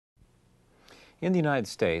In the United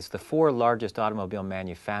States, the four largest automobile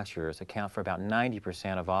manufacturers account for about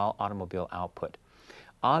 90% of all automobile output.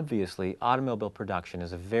 Obviously, automobile production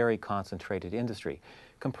is a very concentrated industry,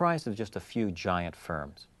 comprised of just a few giant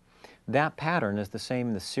firms. That pattern is the same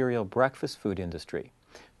in the cereal breakfast food industry.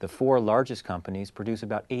 The four largest companies produce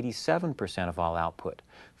about 87% of all output.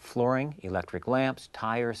 Flooring, electric lamps,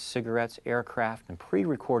 tires, cigarettes, aircraft, and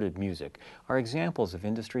pre-recorded music are examples of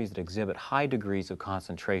industries that exhibit high degrees of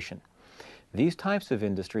concentration. These types of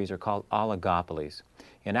industries are called oligopolies.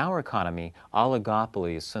 In our economy,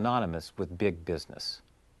 oligopoly is synonymous with big business.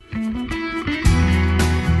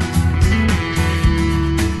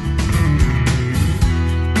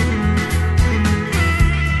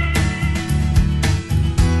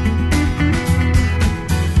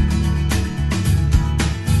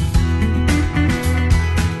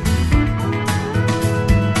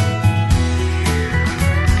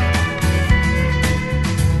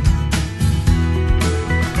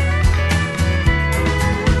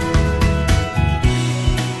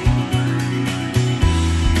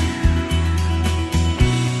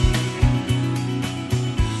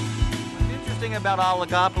 About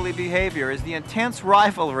oligopoly behavior is the intense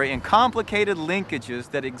rivalry and complicated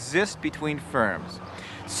linkages that exist between firms.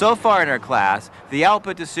 So far in our class, the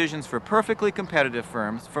output decisions for perfectly competitive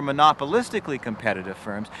firms, for monopolistically competitive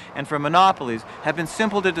firms, and for monopolies have been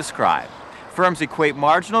simple to describe. Firms equate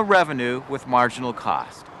marginal revenue with marginal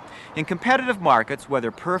cost. In competitive markets,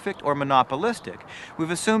 whether perfect or monopolistic, we've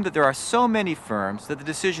assumed that there are so many firms that the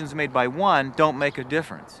decisions made by one don't make a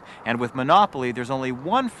difference. And with monopoly, there's only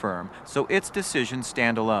one firm, so its decisions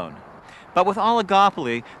stand alone. But with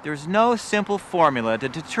oligopoly, there's no simple formula to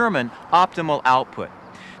determine optimal output.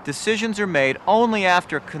 Decisions are made only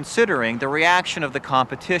after considering the reaction of the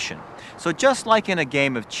competition. So just like in a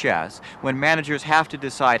game of chess, when managers have to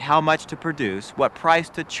decide how much to produce, what price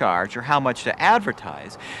to charge, or how much to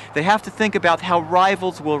advertise, they have to think about how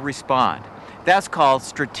rivals will respond. That's called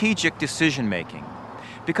strategic decision-making.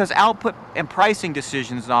 Because output and pricing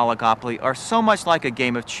decisions in oligopoly are so much like a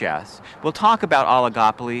game of chess, we'll talk about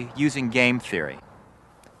oligopoly using game theory.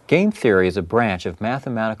 Game theory is a branch of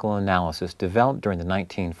mathematical analysis developed during the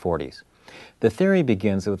 1940s. The theory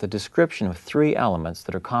begins with a description of three elements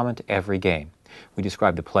that are common to every game. We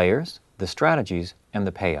describe the players, the strategies, and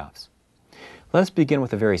the payoffs. Let's begin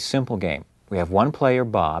with a very simple game. We have one player,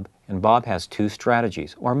 Bob, and Bob has two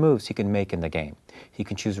strategies, or moves he can make in the game. He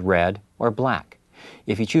can choose red or black.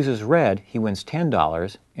 If he chooses red, he wins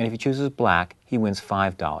 $10, and if he chooses black, he wins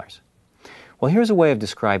 $5. Well, here's a way of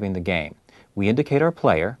describing the game. We indicate our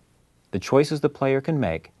player, the choices the player can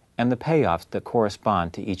make, and the payoffs that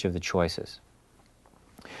correspond to each of the choices.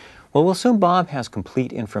 Well, we'll assume Bob has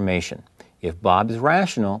complete information. If Bob is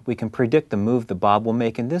rational, we can predict the move that Bob will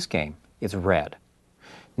make in this game. It's red.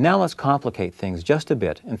 Now let's complicate things just a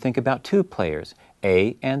bit and think about two players,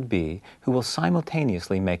 A and B, who will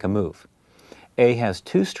simultaneously make a move. A has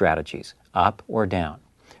two strategies, up or down.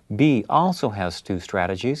 B also has two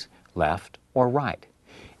strategies, left or right.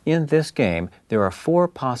 In this game, there are four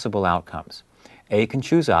possible outcomes. A can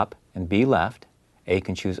choose up and B left, A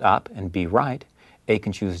can choose up and B right, A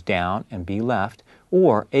can choose down and B left,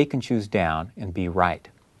 or A can choose down and B right.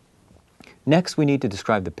 Next, we need to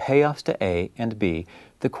describe the payoffs to A and B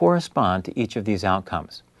that correspond to each of these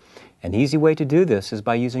outcomes. An easy way to do this is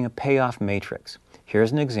by using a payoff matrix.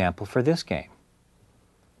 Here's an example for this game.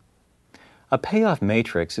 A payoff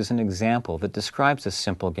matrix is an example that describes a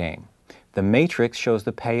simple game. The matrix shows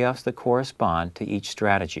the payoffs that correspond to each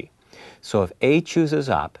strategy. So if A chooses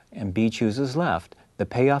up and B chooses left, the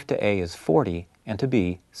payoff to A is 40 and to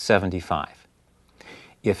B 75.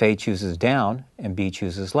 If A chooses down and B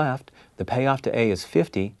chooses left, the payoff to A is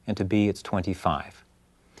 50 and to B it's 25.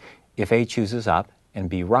 If A chooses up and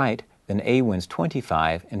B right, then A wins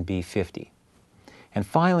 25 and B 50. And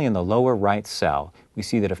finally, in the lower right cell, we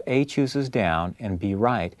see that if A chooses down and B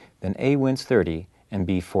right, then A wins 30 and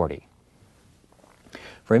B 40.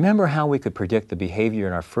 Remember how we could predict the behavior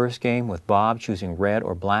in our first game with Bob choosing red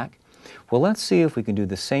or black? Well, let's see if we can do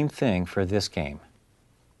the same thing for this game.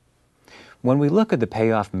 When we look at the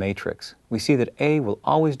payoff matrix, we see that A will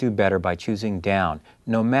always do better by choosing down,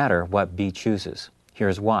 no matter what B chooses.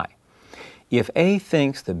 Here's why. If A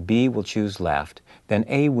thinks that B will choose left, then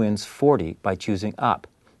A wins 40 by choosing up,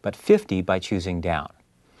 but 50 by choosing down.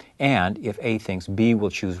 And if A thinks B will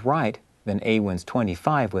choose right, then A wins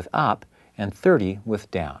 25 with up, and 30 with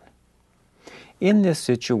down. In this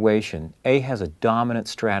situation, A has a dominant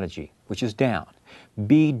strategy, which is down.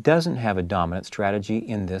 B doesn't have a dominant strategy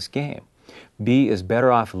in this game. B is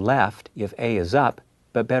better off left if A is up,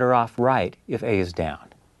 but better off right if A is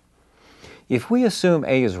down. If we assume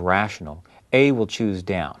A is rational, A will choose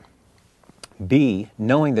down. B,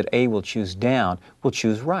 knowing that A will choose down, will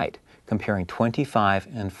choose right, comparing 25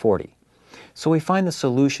 and 40. So we find the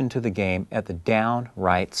solution to the game at the down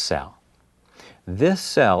right cell. This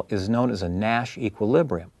cell is known as a Nash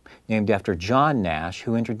equilibrium, named after John Nash,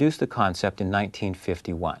 who introduced the concept in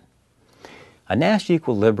 1951. A Nash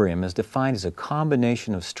equilibrium is defined as a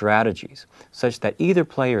combination of strategies such that either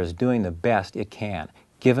player is doing the best it can,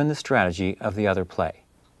 given the strategy of the other play.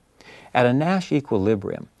 At a Nash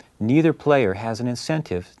equilibrium, neither player has an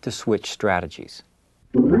incentive to switch strategies.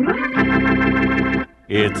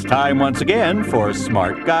 It's time once again for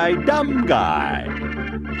Smart Guy, Dumb Guy.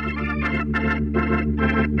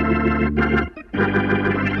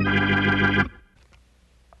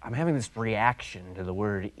 I'm having this reaction to the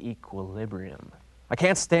word equilibrium. I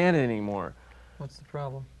can't stand it anymore. What's the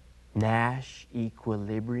problem? Nash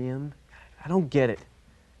equilibrium? I don't get it.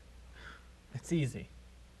 It's easy.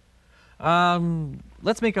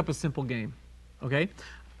 Let's make up a simple game, okay?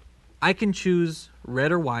 I can choose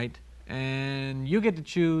red or white, and you get to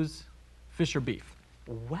choose fish or beef.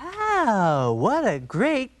 Wow, what a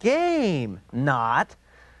great game. Not.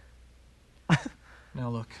 Now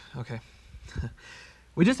look, okay.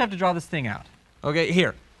 We just have to draw this thing out. Okay,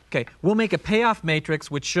 here. Okay, we'll make a payoff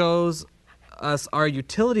matrix which shows us our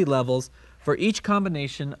utility levels for each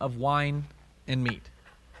combination of wine and meat.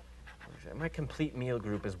 My complete meal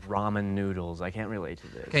group is ramen noodles. I can't relate to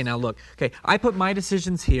this. Okay, now look. Okay, I put my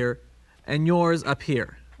decisions here and yours up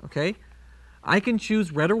here, okay? I can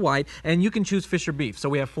choose red or white, and you can choose fish or beef, so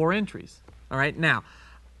we have 4 entries. All right, now,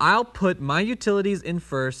 I'll put my utilities in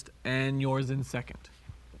first and yours in second.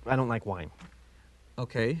 I don't like wine.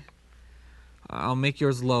 Okay. I'll make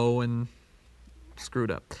yours low and screwed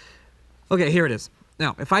up. Okay, here it is.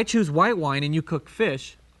 Now, if I choose white wine and you cook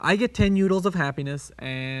fish, I get 10 noodles of happiness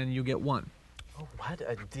and you get 1. Oh, what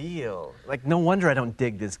a deal. Like, no wonder I don't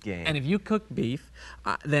dig this game. And if you cook beef,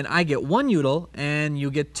 then I get 1 noodle and you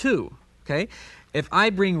get 2, okay? If I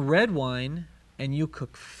bring red wine and you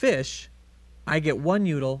cook fish, I get 1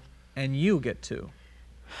 noodle and you get 2.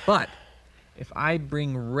 But if I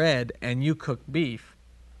bring red and you cook beef,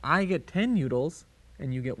 I get 10 noodles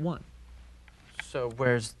and you get 1. So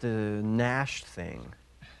where's the Nash thing?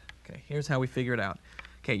 Okay, here's how we figure it out.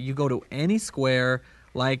 Okay, you go to any square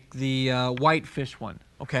like the white fish one,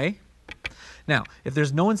 okay? Now, if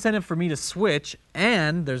there's no incentive for me to switch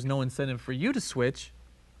and there's no incentive for you to switch,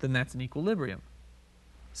 then that's an equilibrium.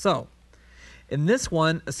 So, in this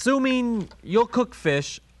one, assuming you'll cook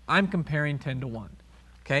fish, I'm comparing 10 to 1.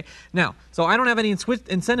 Okay? Now, so I don't have any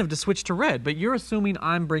incentive to switch to red, but you're assuming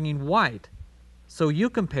I'm bringing white. So you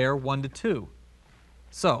compare 1 to 2.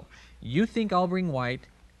 So, you think I'll bring white,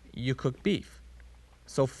 you cook beef.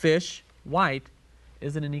 So fish, white,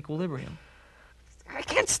 is in an equilibrium. I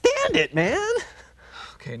can't stand it, man.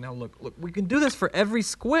 Okay, now look, we can do this for every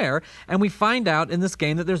square, and we find out in this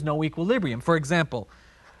game that there's no equilibrium. For example,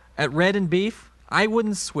 at red and beef, I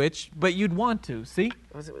wouldn't switch, but you'd want to, see?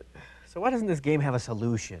 So why doesn't this game have a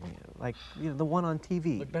solution? Like, the one on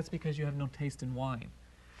TV? Look, that's because you have no taste in wine.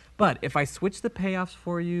 But if I switch the payoffs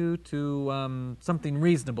for you to something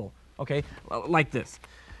reasonable, okay, like this,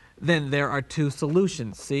 then there are 2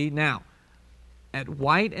 solutions, see? Now, at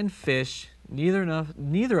white and fish, neither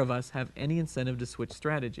of us have any incentive to switch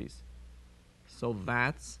strategies. So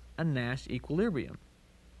that's a Nash equilibrium.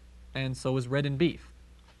 And so is red and beef.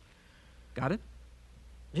 Got it?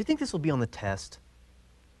 Do you think this will be on the test?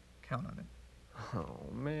 Count on it.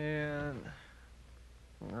 Oh, man.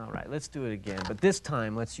 All right, let's do it again. But this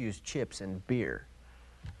time, let's use chips and beer.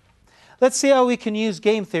 Let's see how we can use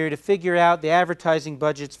game theory to figure out the advertising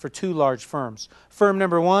budgets for 2 large firms, firm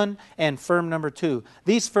number 1 and firm number 2.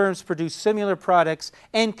 These firms produce similar products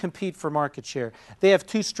and compete for market share. They have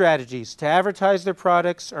 2 strategies, to advertise their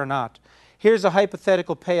products or not. Here's a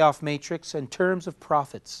hypothetical payoff matrix in terms of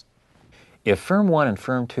profits. If firm 1 and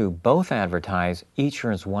firm 2 both advertise, each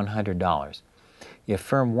earns $100. If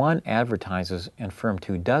firm 1 advertises and firm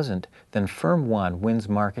 2 doesn't, then firm 1 wins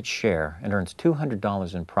market share and earns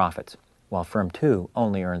 $200 in profits, while firm 2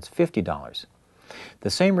 only earns $50. The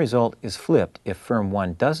same result is flipped if firm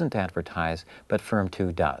 1 doesn't advertise, but firm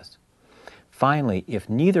 2 does. Finally, if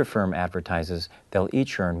neither firm advertises, they'll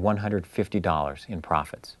each earn $150 in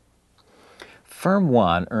profits. Firm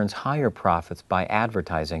 1 earns higher profits by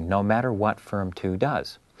advertising no matter what firm 2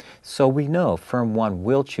 does. So we know firm 1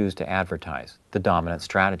 will choose to advertise, the dominant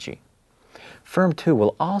strategy. Firm 2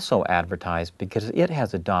 will also advertise because it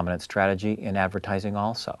has a dominant strategy in advertising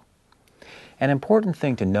also. An important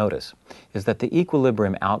thing to notice is that the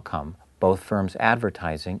equilibrium outcome, both firms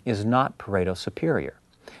advertising, is not Pareto superior.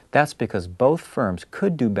 That's because both firms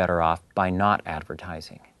could do better off by not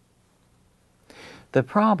advertising. The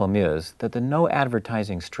problem is that the no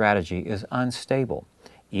advertising strategy is unstable.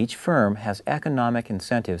 Each firm has economic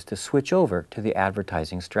incentives to switch over to the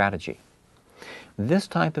advertising strategy. This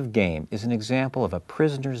type of game is an example of a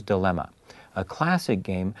prisoner's dilemma, a classic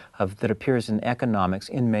game that appears in economics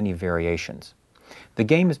in many variations. The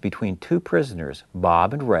game is between two prisoners,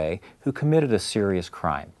 Bob and Ray, who committed a serious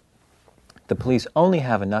crime. The police only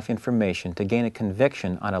have enough information to gain a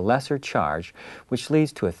conviction on a lesser charge, which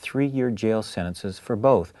leads to a 3-year jail sentences for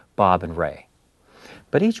both Bob and Ray.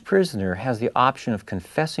 But each prisoner has the option of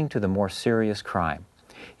confessing to the more serious crime.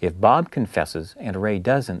 If Bob confesses and Ray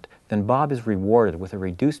doesn't, then Bob is rewarded with a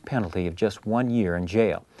reduced penalty of just 1 year in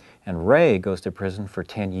jail, and Ray goes to prison for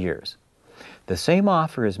 10 years. The same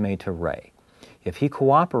offer is made to Ray. If he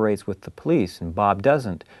cooperates with the police and Bob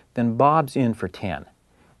doesn't, then Bob's in for 10.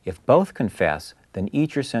 If both confess, then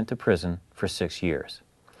each are sent to prison for 6 years.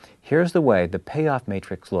 Here's the way the payoff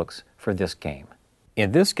matrix looks for this game.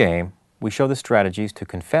 In this game, we show the strategies to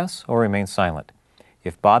confess or remain silent.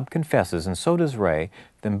 If Bob confesses and so does Ray,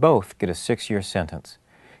 then both get a 6-year sentence.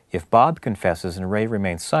 If Bob confesses and Ray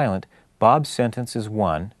remains silent, Bob's sentence is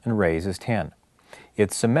 1 and Ray's is 10.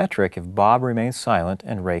 It's symmetric if Bob remains silent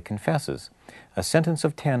and Ray confesses, a sentence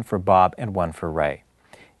of 10 for Bob and 1 for Ray.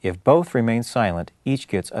 If both remain silent, each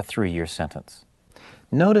gets a 3-year sentence.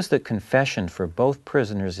 Notice that confession for both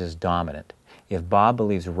prisoners is dominant. If Bob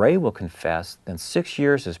believes Ray will confess, then 6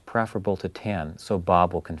 years is preferable to 10, so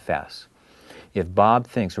Bob will confess. If Bob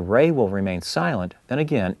thinks Ray will remain silent, then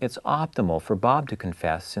again it's optimal for Bob to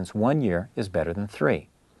confess since 1 year is better than 3.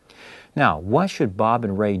 Now, what should Bob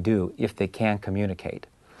and Ray do if they can communicate?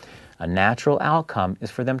 A natural outcome is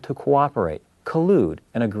for them to cooperate, collude,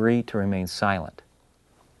 and agree to remain silent.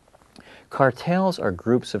 Cartels are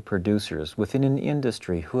groups of producers within an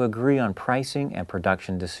industry who agree on pricing and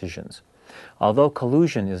production decisions. Although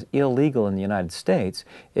collusion is illegal in the United States,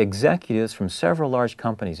 executives from several large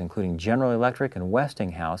companies, including General Electric and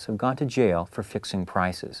Westinghouse, have gone to jail for fixing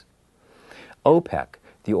prices. OPEC,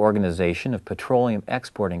 the Organization of Petroleum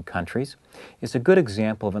Exporting Countries, is a good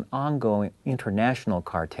example of an ongoing international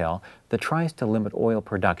cartel that tries to limit oil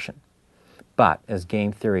production. But, as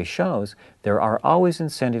game theory shows, there are always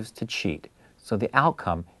incentives to cheat, so the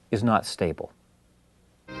outcome is not stable.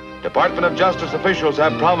 Department of Justice officials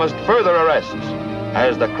have promised further arrests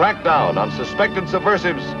as the crackdown on suspected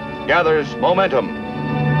subversives gathers momentum.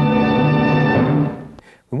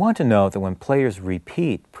 We want to note that when players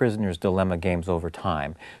repeat prisoner's dilemma games over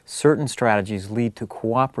time, certain strategies lead to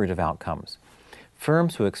cooperative outcomes.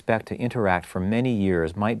 Firms who expect to interact for many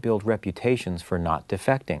years might build reputations for not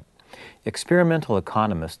defecting. Experimental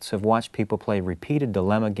economists have watched people play repeated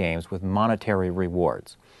dilemma games with monetary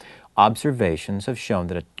rewards. Observations have shown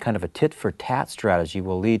that a kind of a tit-for-tat strategy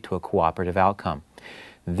will lead to a cooperative outcome.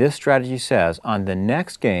 This strategy says, on the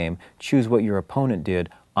next game, choose what your opponent did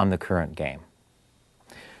on the current game.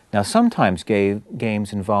 Now, sometimes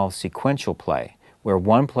games involve sequential play, where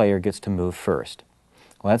one player gets to move first.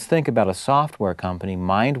 Let's think about a software company,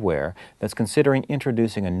 Mindware, that's considering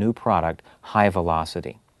introducing a new product, High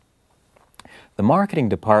Velocity. The marketing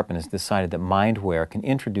department has decided that Mindware can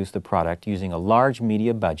introduce the product using a large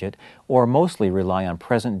media budget or mostly rely on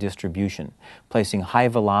present distribution, placing High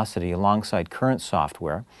Velocity alongside current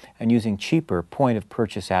software and using cheaper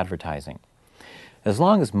point-of-purchase advertising. As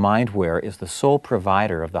long as Mindware is the sole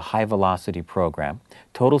provider of the High Velocity program,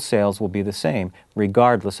 total sales will be the same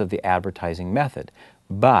regardless of the advertising method,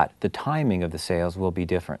 but the timing of the sales will be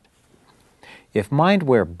different. If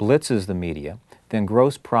Mindware blitzes the media, then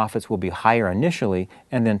gross profits will be higher initially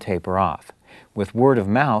and then taper off. With word of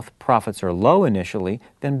mouth, profits are low initially,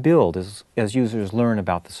 then build as users learn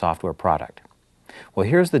about the software product. Well,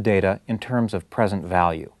 here's the data in terms of present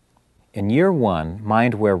value. In year 1,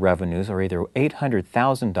 Mindware revenues are either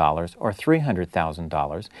 $800,000 or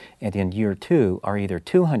 $300,000, and in year 2 are either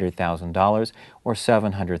 $200,000 or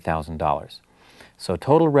 $700,000. So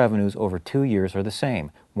total revenues over 2 years are the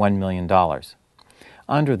same, $1 million.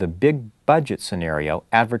 Under the big budget scenario,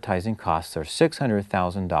 advertising costs are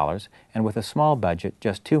 $600,000, and with a small budget,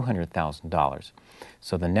 just $200,000.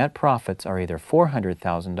 So the net profits are either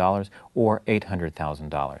 $400,000 or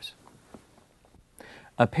 $800,000.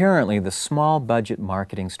 Apparently, the small budget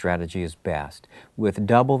marketing strategy is best, with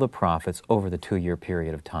double the profits over the 2-year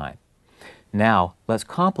period of time. Now, let's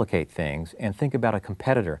complicate things and think about a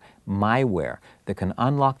competitor, Myware, that can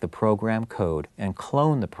unlock the program code and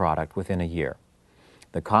clone the product within a year.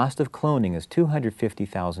 The cost of cloning is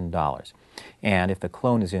 $250,000, and if the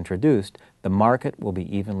clone is introduced, the market will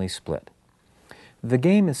be evenly split. The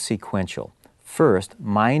game is sequential. First,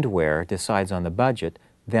 Mindware decides on the budget,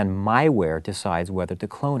 then Myware decides whether to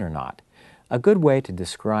clone or not. A good way to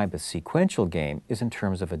describe a sequential game is in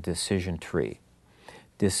terms of a decision tree.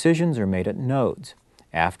 Decisions are made at nodes.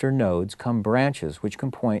 After nodes come branches which can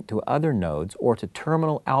point to other nodes or to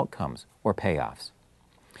terminal outcomes or payoffs.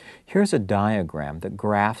 Here's a diagram that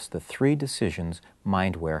graphs the three decisions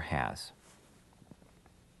Mindware has.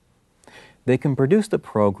 They can produce the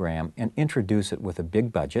program and introduce it with a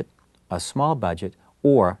big budget, a small budget,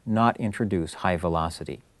 or not introduce high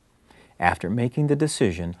velocity. After making the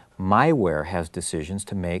decision, Myware has decisions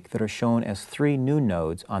to make that are shown as three new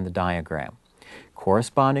nodes on the diagram.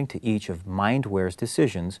 Corresponding to each of Mindware's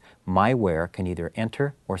decisions, Myware can either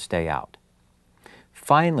enter or stay out.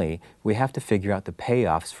 Finally, we have to figure out the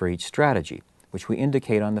payoffs for each strategy, which we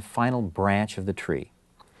indicate on the final branch of the tree.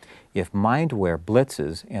 If Mindware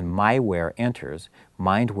blitzes and Myware enters,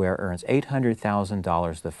 Mindware earns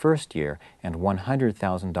 $800,000 the first year and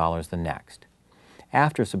 $100,000 the next.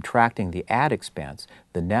 After subtracting the ad expense,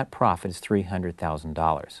 the net profit is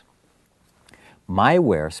 $300,000.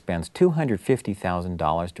 Myware spends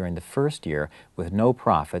 $250,000 during the first year with no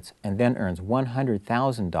profits and then earns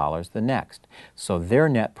 $100,000 the next, so their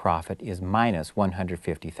net profit is minus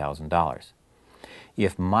 $150,000.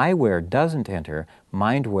 If Myware doesn't enter,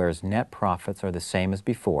 Mindware's net profits are the same as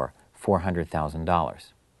before,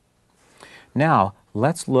 $400,000. Now,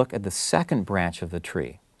 let's look at the second branch of the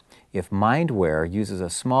tree. If Mindware uses a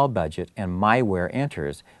small budget and Myware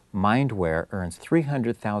enters, Mindware earns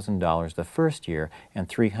 $300,000 the first year and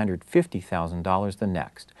 $350,000 the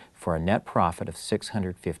next, for a net profit of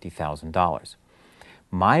 $650,000.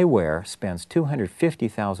 Myware spends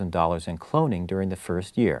 $250,000 in cloning during the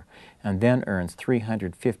first year, and then earns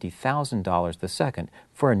 $350,000 the second,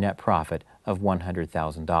 for a net profit of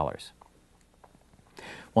 $100,000.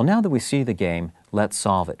 Well, now that we see the game, let's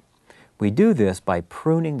solve it. We do this by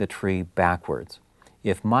pruning the tree backwards.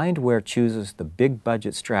 If Mindware chooses the big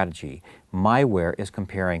budget strategy, Myware is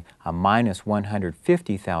comparing a minus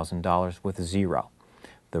 $150,000 with zero.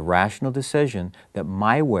 The rational decision that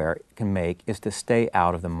Myware can make is to stay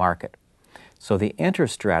out of the market. So the enter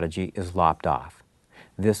strategy is lopped off.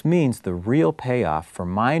 This means the real payoff for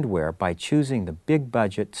Mindware by choosing the big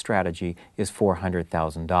budget strategy is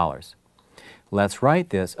 $400,000. Let's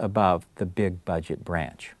write this above the big budget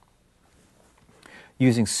branch.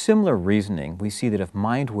 Using similar reasoning, we see that if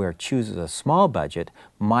Mindware chooses a small budget,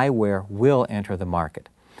 Myware will enter the market.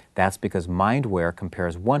 That's because Mindware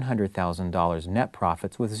compares $100,000 net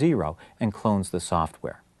profits with zero and clones the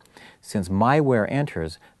software. Since Myware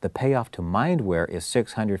enters, the payoff to Mindware is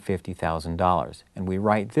 $650,000, and we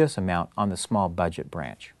write this amount on the small budget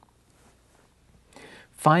branch.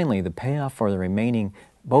 Finally, the payoff for the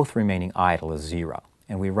both remaining idle is zero,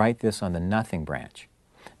 and we write this on the nothing branch.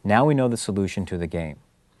 Now we know the solution to the game.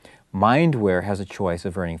 Mindware has a choice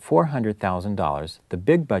of earning $400,000, the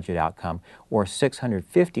big budget outcome, or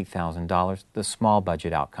 $650,000, the small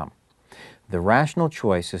budget outcome. The rational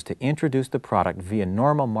choice is to introduce the product via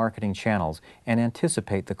normal marketing channels and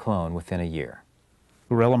anticipate the clone within a year.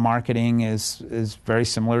 Guerrilla marketing is very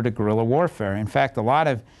similar to guerrilla warfare. In fact, a lot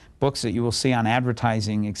of books that you will see on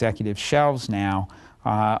advertising executive shelves now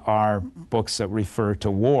are books that refer to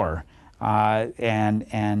war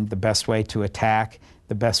and the best way to attack,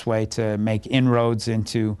 the best way to make inroads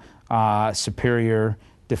into superior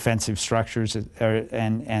defensive structures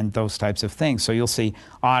and those types of things. So you'll see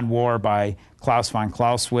On War by Klaus von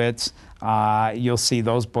Clausewitz. You'll see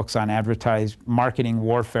those books on marketing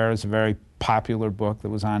warfare is a very popular book that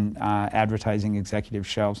was on advertising executive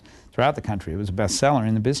shelves throughout the country. It was a bestseller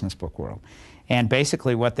in the business book world. And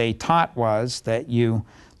basically what they taught was that you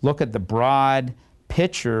look at the broad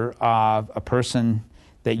picture of a person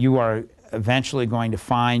that you are eventually going to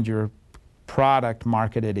find your product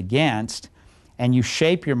marketed against, and you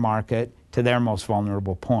shape your market to their most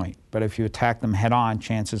vulnerable point. But if you attack them head on,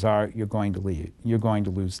 chances are you're going to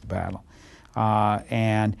lose the battle.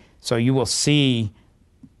 And so you will see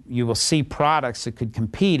products that could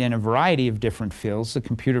compete in a variety of different fields. The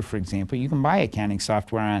computer, for example, you can buy accounting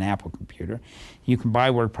software on an Apple computer. You can buy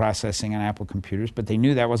word processing on Apple computers, but they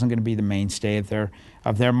knew that wasn't going to be the mainstay of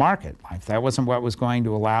their market life. That wasn't what was going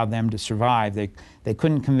to allow them to survive. They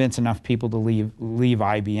couldn't convince enough people to leave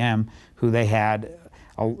IBM,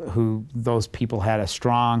 who those people had a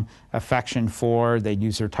strong affection for. They'd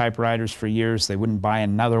use their typewriters for years. They wouldn't buy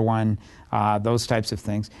another one, those types of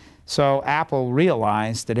things. So Apple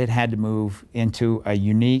realized that it had to move into a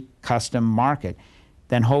unique custom market.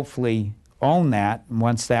 Then hopefully own that.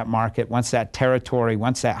 Once that market, once that territory,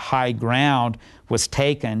 once that high ground was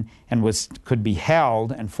taken and could be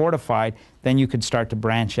held and fortified, then you could start to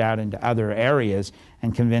branch out into other areas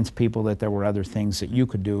and convince people that there were other things that you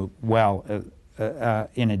could do well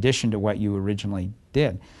in addition to what you originally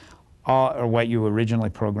did, or what you originally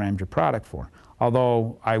programmed your product for.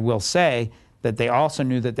 Although I will say that they also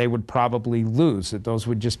knew that they would probably lose, that those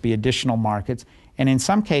would just be additional markets. And in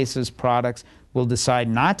some cases, products will decide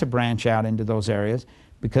not to branch out into those areas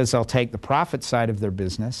because they'll take the profit side of their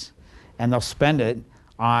business and they'll spend it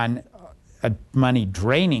on a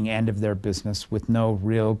money-draining end of their business with no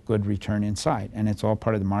real good return in sight. And it's all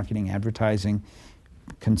part of the marketing, advertising,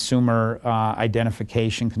 consumer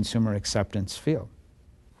identification, consumer acceptance field.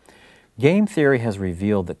 Game theory has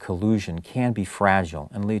revealed that collusion can be fragile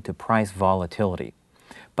and lead to price volatility.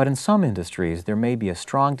 But in some industries, there may be a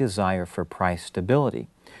strong desire for price stability.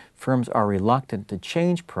 Firms are reluctant to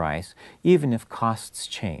change price even if costs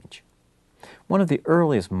change. One of the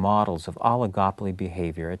earliest models of oligopoly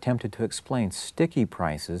behavior attempted to explain sticky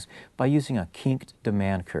prices by using a kinked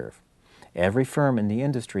demand curve. Every firm in the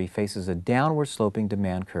industry faces a downward sloping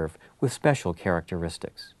demand curve with special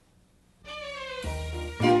characteristics.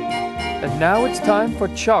 And now it's time for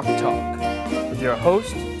Chalk Talk with your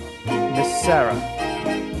host, Miss Sarah.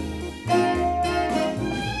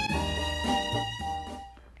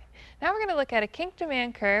 Now we're going to look at a kink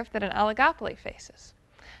demand curve that an oligopoly faces.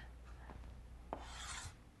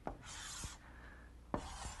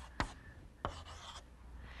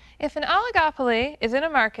 If an oligopoly is in a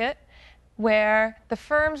market where the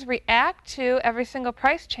firms react to every single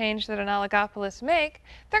price change that an oligopolist make,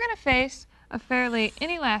 they're going to face a fairly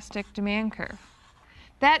inelastic demand curve.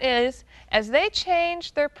 That is, as they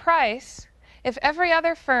change their price, if every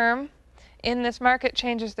other firm in this market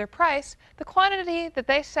changes their price, the quantity that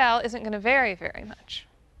they sell isn't going to vary very much.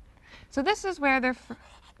 So this is where their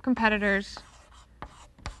competitors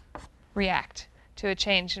react to a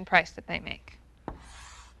change in price that they make.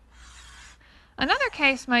 Another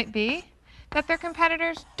case might be that their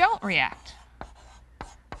competitors don't react,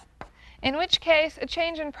 in which case a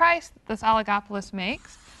change in price that this oligopolist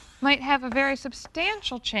makes might have a very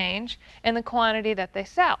substantial change in the quantity that they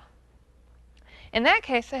sell. In that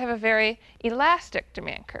case, they have a very elastic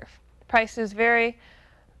demand curve. Price is very,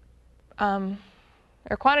 or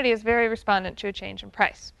quantity is very respondent to a change in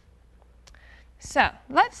price. So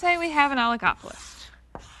let's say we have an oligopolist,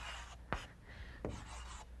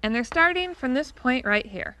 and they're starting from this point right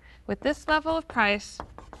here, with this level of price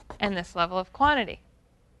and this level of quantity.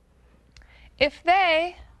 If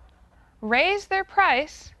they raise their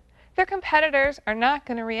price, their competitors are not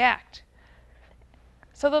going to react.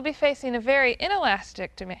 So they'll be facing a very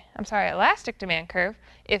elastic demand curve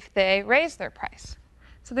if they raise their price.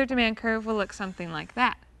 So their demand curve will look something like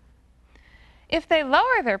that. If they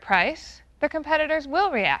lower their price, their competitors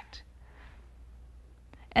will react.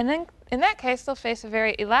 And then in that case, they'll face a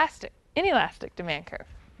very inelastic demand curve.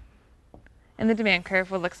 And the demand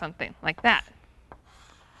curve will look something like that.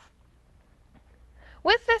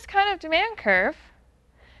 With this kind of demand curve,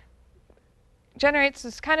 generates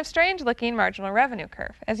this kind of strange looking marginal revenue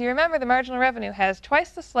curve. As you remember, the marginal revenue has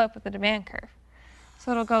twice the slope of the demand curve.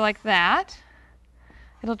 So it'll go like that,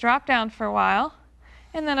 it'll drop down for a while,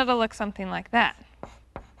 and then it'll look something like that.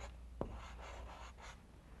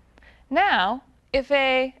 Now, if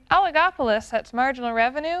a oligopolist sets marginal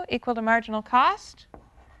revenue equal to marginal cost,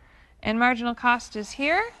 and marginal cost is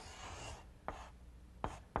here,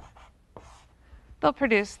 they'll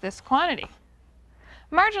produce this quantity.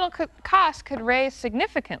 Marginal cost could raise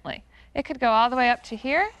significantly. It could go all the way up to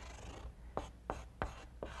here,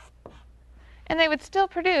 and they would still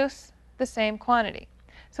produce the same quantity.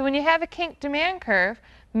 So when you have a kink demand curve,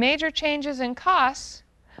 major changes in costs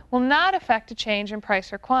will not affect a change in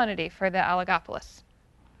price or quantity for the oligopolists.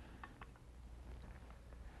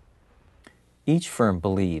 Each firm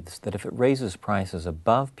believes that if it raises prices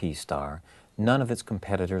above P star, none of its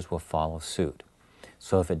competitors will follow suit.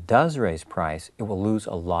 So if it does raise price, it will lose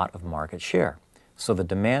a lot of market share. So the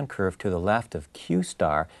demand curve to the left of Q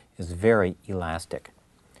star is very elastic.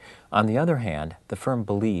 On the other hand, the firm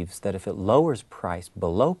believes that if it lowers price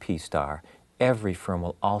below P star, every firm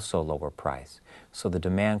will also lower price. So the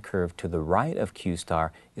demand curve to the right of Q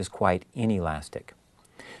star is quite inelastic.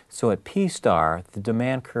 So at P star, the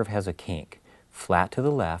demand curve has a kink, flat to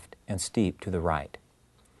the left and steep to the right.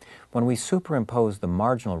 When we superimpose the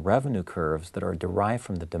marginal revenue curves that are derived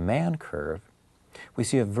from the demand curve, we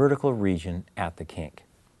see a vertical region at the kink.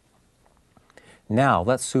 Now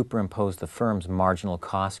let's superimpose the firm's marginal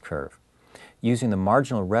cost curve. Using the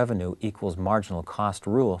marginal revenue equals marginal cost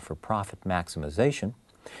rule for profit maximization,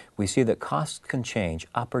 we see that costs can change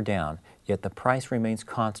up or down, yet the price remains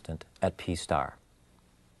constant at P star.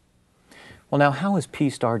 Well, now, how is P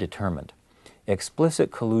star determined?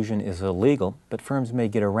 Explicit collusion is illegal, but firms may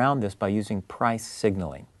get around this by using price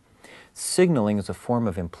signaling. Signaling is a form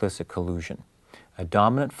of implicit collusion. A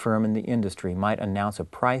dominant firm in the industry might announce a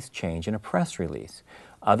price change in a press release.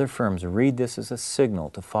 Other firms read this as a signal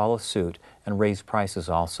to follow suit and raise prices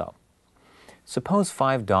also. Suppose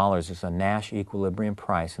 $5 is a Nash equilibrium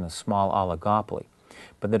price in a small oligopoly,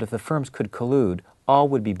 but that if the firms could collude, all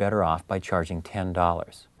would be better off by charging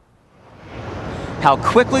 $10. How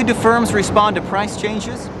quickly do firms respond to price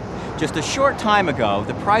changes? Just a short time ago,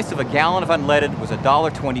 the price of a gallon of unleaded was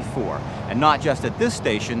 $1.24, and not just at this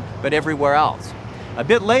station, but everywhere else. A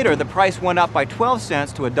bit later, the price went up by 12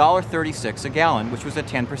 cents to $1.36 a gallon, which was a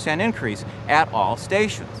 10% increase at all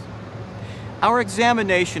stations. Our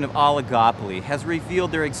examination of oligopoly has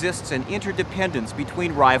revealed there exists an interdependence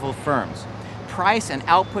between rival firms. Price and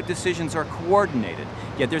output decisions are coordinated,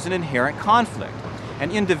 yet there's an inherent conflict.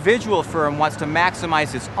 An individual firm wants to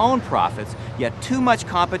maximize its own profits, yet too much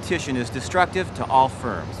competition is destructive to all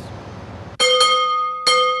firms.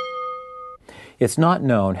 It's not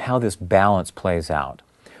known how this balance plays out.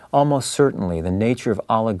 Almost certainly, the nature of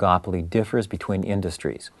oligopoly differs between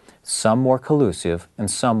industries, some more collusive and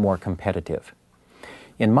some more competitive.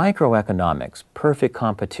 In microeconomics, perfect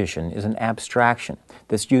competition is an abstraction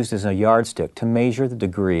that's used as a yardstick to measure the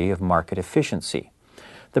degree of market efficiency.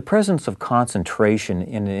 The presence of concentration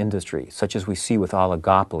in an industry, such as we see with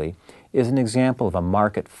oligopoly, is an example of a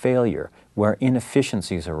market failure where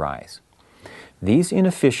inefficiencies arise. These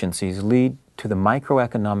inefficiencies lead to the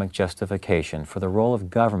microeconomic justification for the role of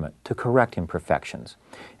government to correct imperfections.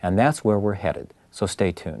 And that's where we're headed, so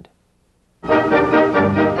stay tuned.